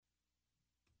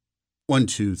1,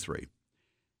 2, 3.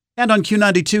 And on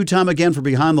Q92, time again for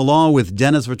Behind the Law with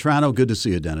Dennis Vetrano. Good to see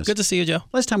you, Dennis. Good to see you, Joe.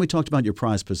 Last time we talked about your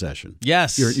prized possession.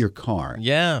 Yes. Your car.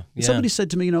 Yeah. Somebody said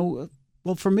to me, well,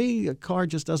 for me, a car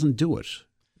just doesn't do it.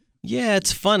 Yeah,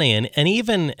 it's funny, and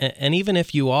even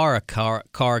if you are a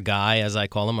car guy, as I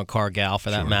call him, a car gal for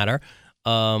that matter,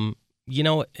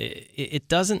 it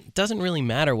doesn't really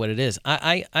matter what it is.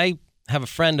 I have a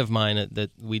friend of mine that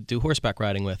we do horseback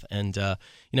riding with, and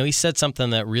he said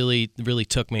something that really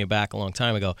took me aback a long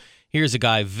time ago. Here's a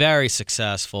guy very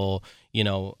successful,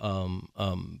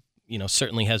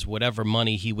 certainly has whatever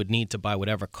money he would need to buy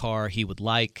whatever car he would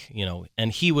like,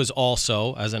 and he was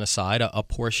also, as an aside, a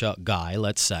Porsche guy,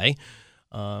 let's say.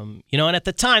 And at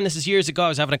the time, this is years ago, I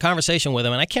was having a conversation with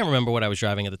him, and I can't remember what I was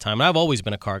driving at the time. And I've always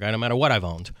been a car guy, no matter what I've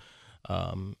owned.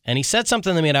 And he said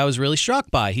something to me that I was really struck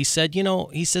by. He said,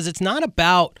 it's not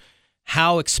about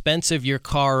how expensive your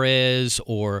car is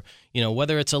or,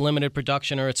 whether it's a limited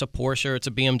production or it's a Porsche or it's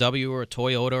a BMW or a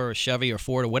Toyota or a Chevy or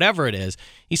Ford or whatever it is.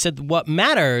 He said, what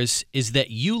matters is that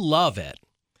you love it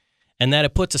and that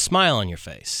it puts a smile on your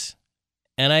face.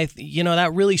 And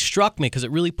that really struck me because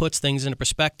it really puts things into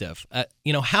perspective.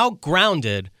 How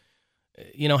grounded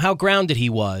he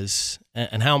was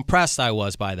and how impressed I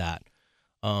was by that.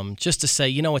 Just to say,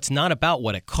 it's not about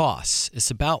what it costs. It's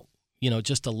about,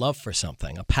 just a love for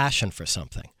something, a passion for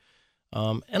something.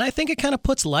 And I think it kind of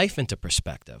puts life into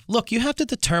perspective. Look, you have to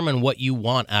determine what you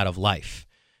want out of life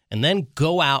and then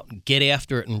go out and get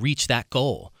after it and reach that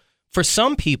goal. For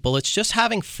some people, it's just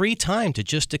having free time to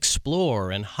just explore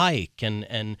and hike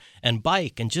and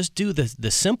bike and just do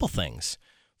the simple things.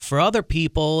 For other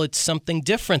people, it's something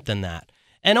different than that.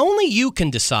 And only you can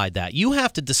decide that. You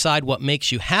have to decide what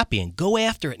makes you happy and go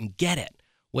after it and get it,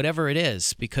 whatever it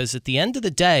is. Because at the end of the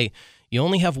day, you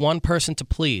only have one person to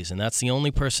please, and that's the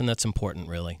only person that's important,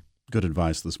 really. Good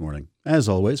advice this morning. As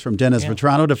always, from Dennis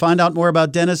Vetrano. To find out more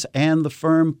about Dennis and the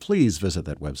firm, please visit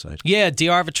that website. Yeah,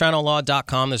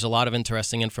 drvetranolaw.com. There's a lot of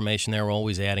interesting information there. We're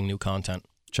always adding new content.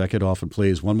 Check it off, and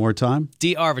please, one more time.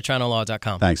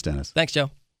 drvetranolaw.com. Thanks, Dennis. Thanks,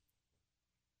 Joe.